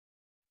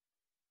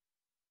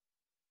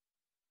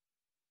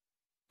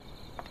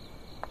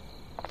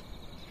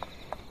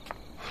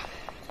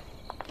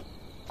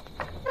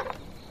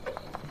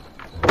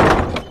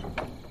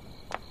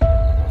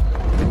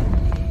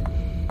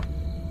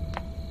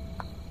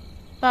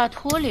把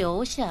图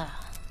留下，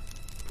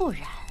不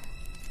然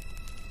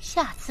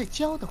下次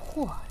交的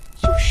货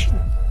就是你。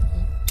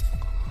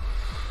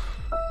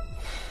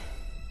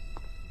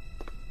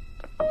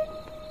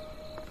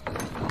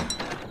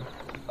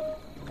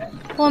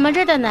我们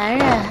这的男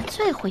人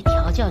最会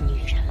调教女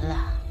人了，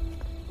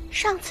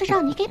上次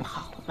让你给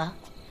跑了，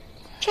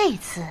这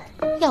次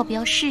要不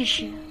要试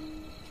试？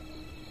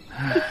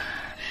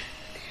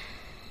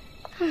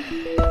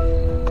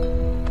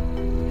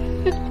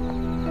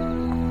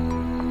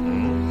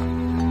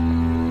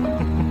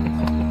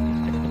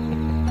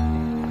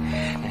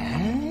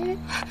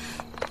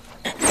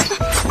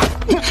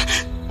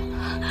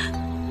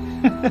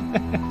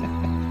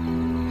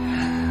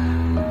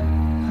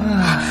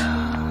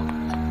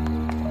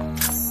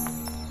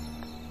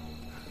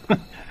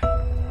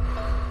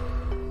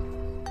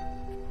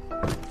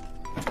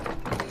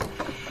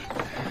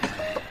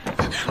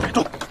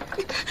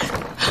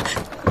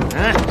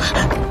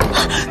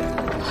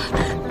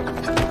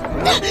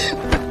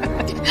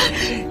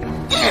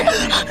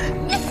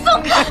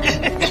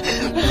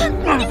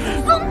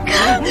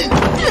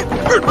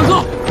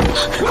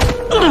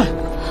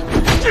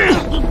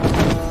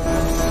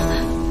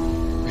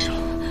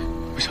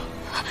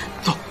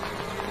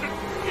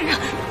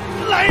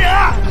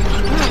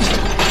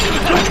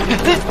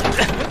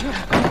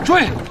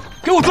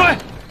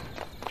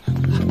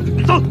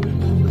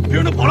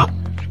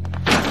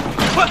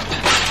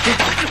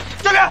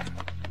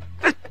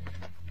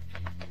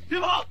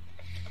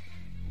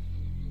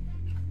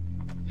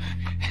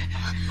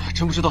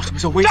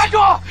叫危险！站住！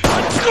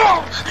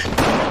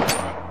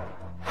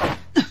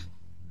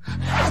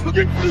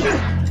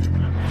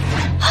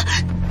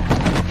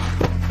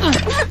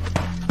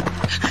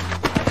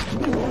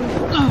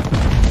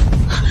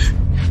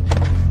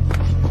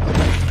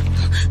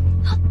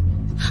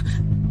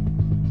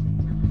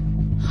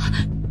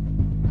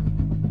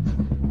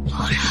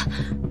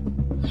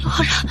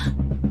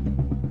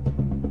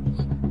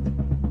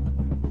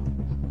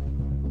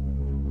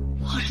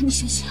老人，你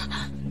醒醒！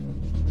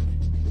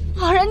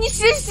老人，你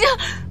醒醒！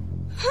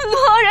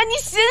老人，你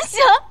醒醒！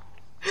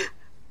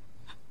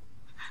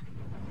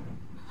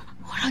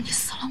我让你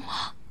死了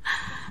吗？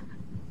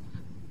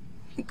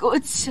你给我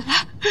起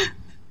来！你给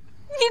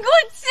我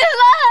起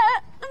来！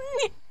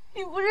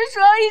你不是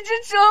说要一直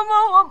折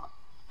磨我吗？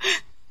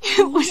你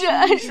不是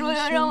还说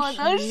要让我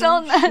当少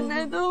奶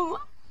奶的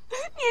吗？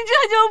你这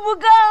就不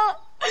干了？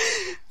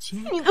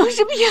你都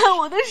是骗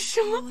我的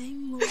是吗？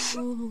你给我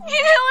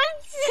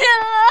起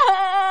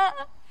来！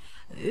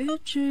你给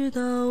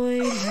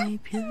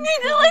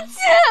我起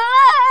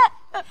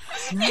来！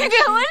你给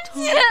我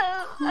起来！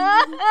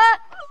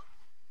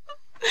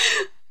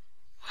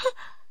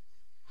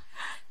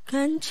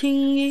感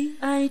情以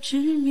爱之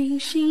名，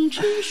心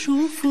之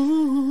束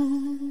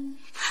缚，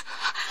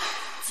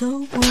走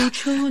不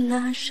出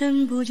那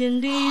深不见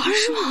底的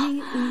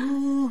迷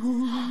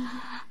雾。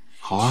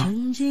好啊，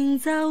曾经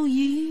早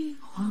已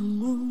荒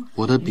芜，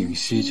我的屏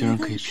息竟然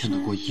可以骗得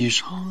过衣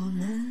裳，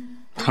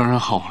当然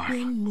好玩了。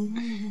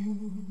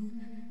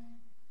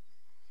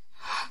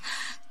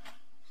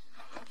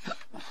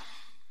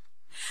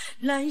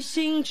来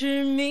信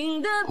致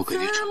命的我给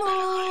你准备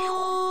了礼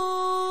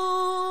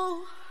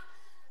物，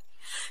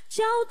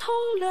交通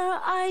了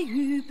爱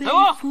与背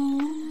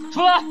负。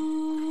出来！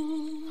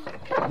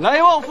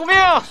来旺复命！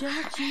曼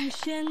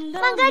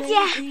哥姐，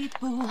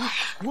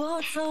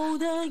我走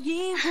的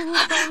义无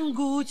反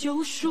顾，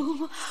救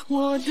赎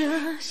我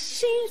的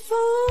幸福。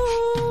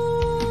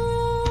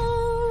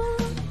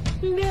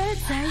别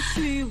再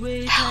虚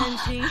伪谈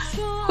情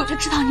说，我就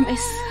知道你没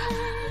死。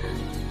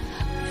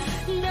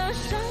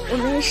我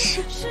没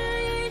事。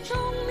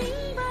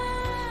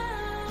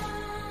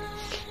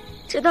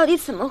这到底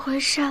怎么回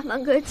事啊，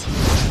曼哥姐？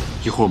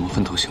一会儿我们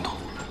分头行动，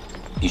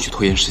你去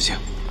拖延时间，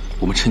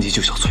我们趁机救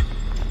小翠。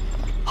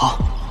好。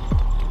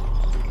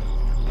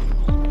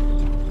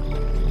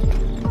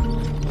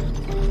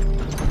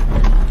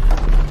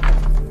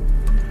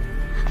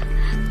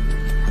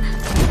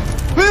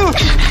哎呦！你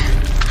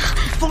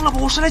疯了吧？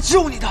我是来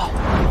救你的。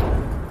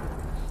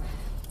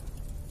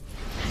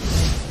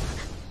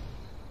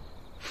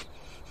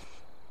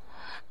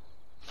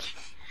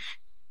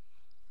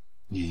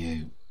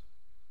你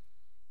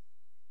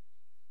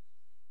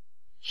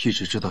一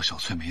直知道小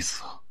翠没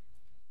死啊？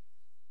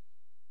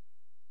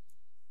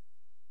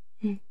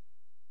嗯。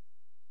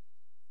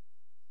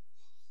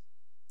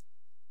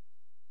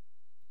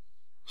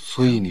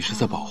所以你是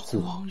在保护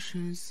我，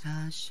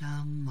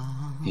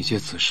你借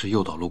此事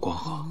诱导陆光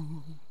河，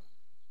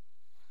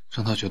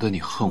让他觉得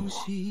你恨我，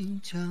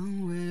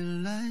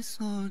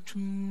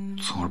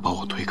从而把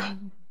我推开。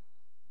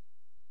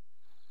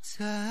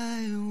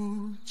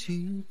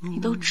你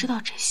都知道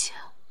这些，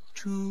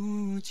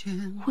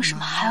为什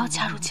么还要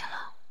加入进来？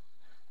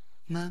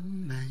慢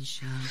慢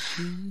相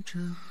信这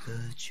个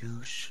就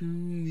是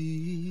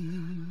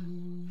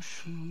命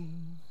数。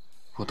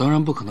我当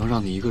然不可能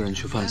让你一个人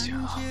去犯险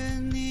啊，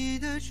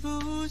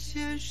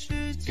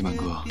李满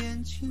哥，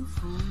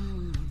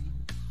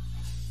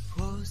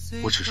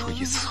我只说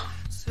一次，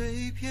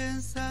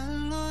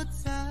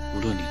无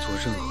论你做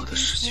任何的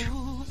事情，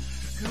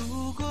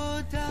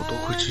我都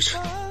会支持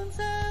你。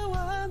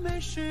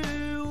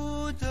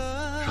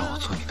让我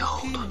做你的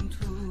后盾，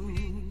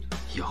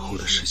以后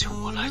的事情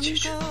我来解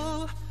决。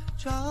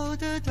找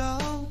得到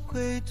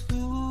归途。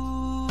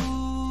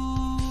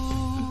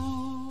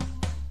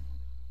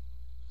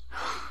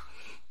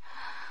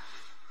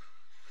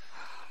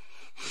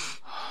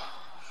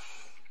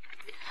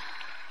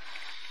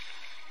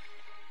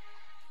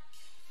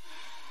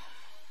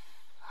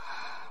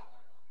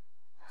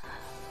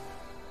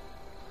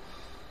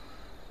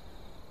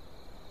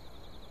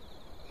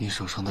你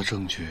手上的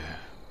证据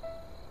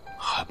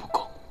还不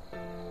够，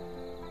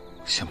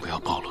先不要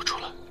暴露出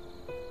来，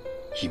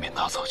以免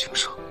打草惊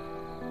蛇。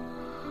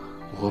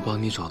我会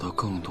帮你找到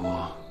更多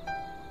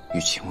与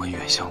秦文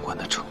远相关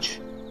的证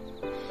据。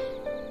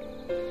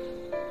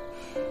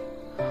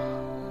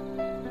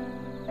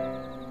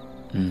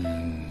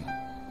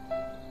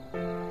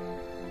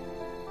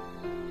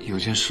有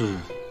件事，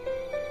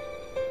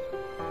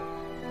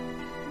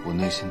我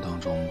内心当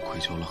中愧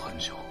疚了很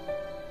久。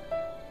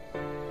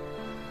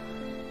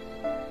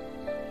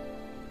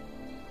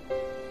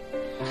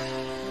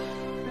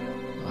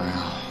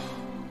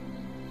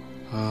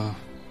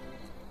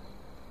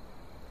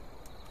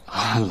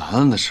兰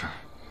兰的事儿，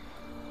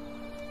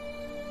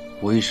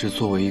我一直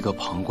作为一个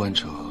旁观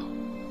者，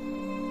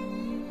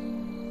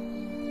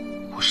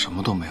我什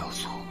么都没有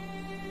做，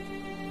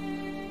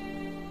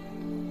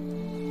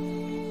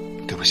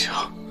对不起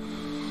啊。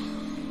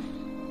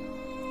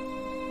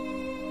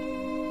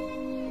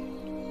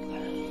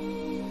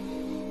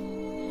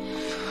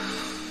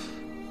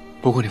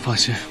不过你放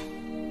心，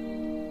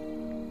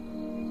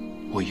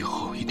我以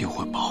后一定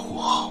会保护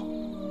好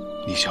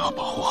你想要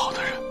保护好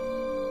的人。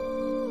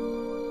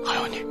还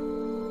有你，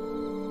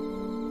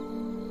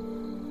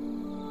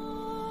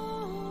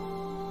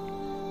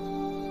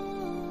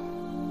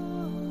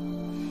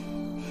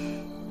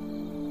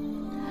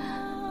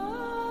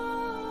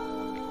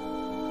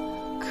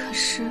可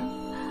是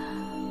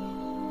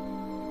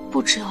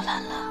不只有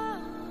兰兰，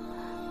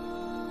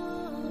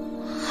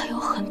还有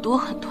很多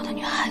很多的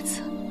女孩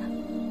子，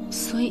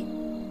所以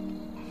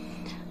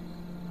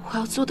我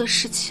要做的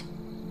事情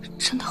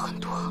真的很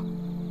多。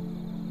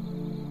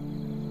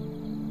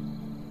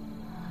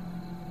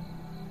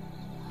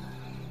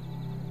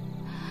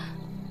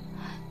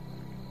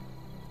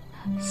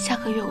下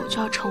个月我就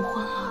要成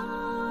婚了，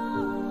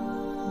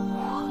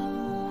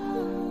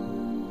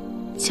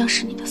我将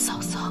是你的嫂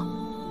嫂。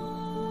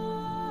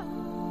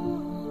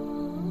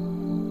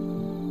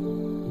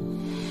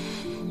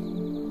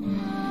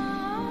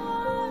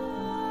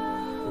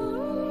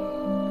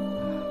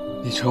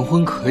你成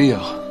婚可以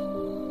啊，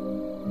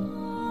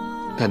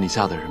但你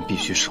嫁的人必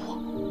须是我。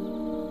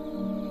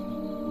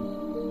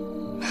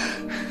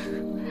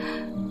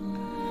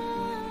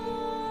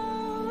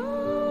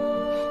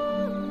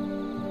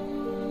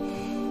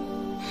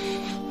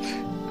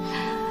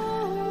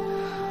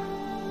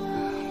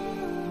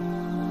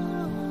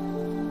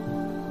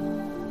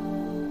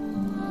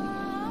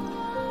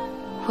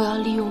我要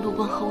利用陆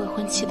光和未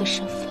婚妻的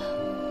身份，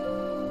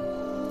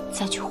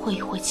再去会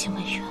一会秦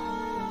文远。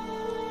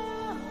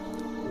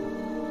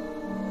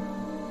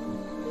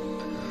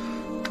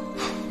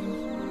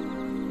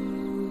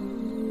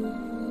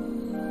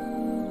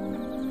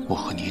我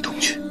和你一同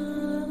去。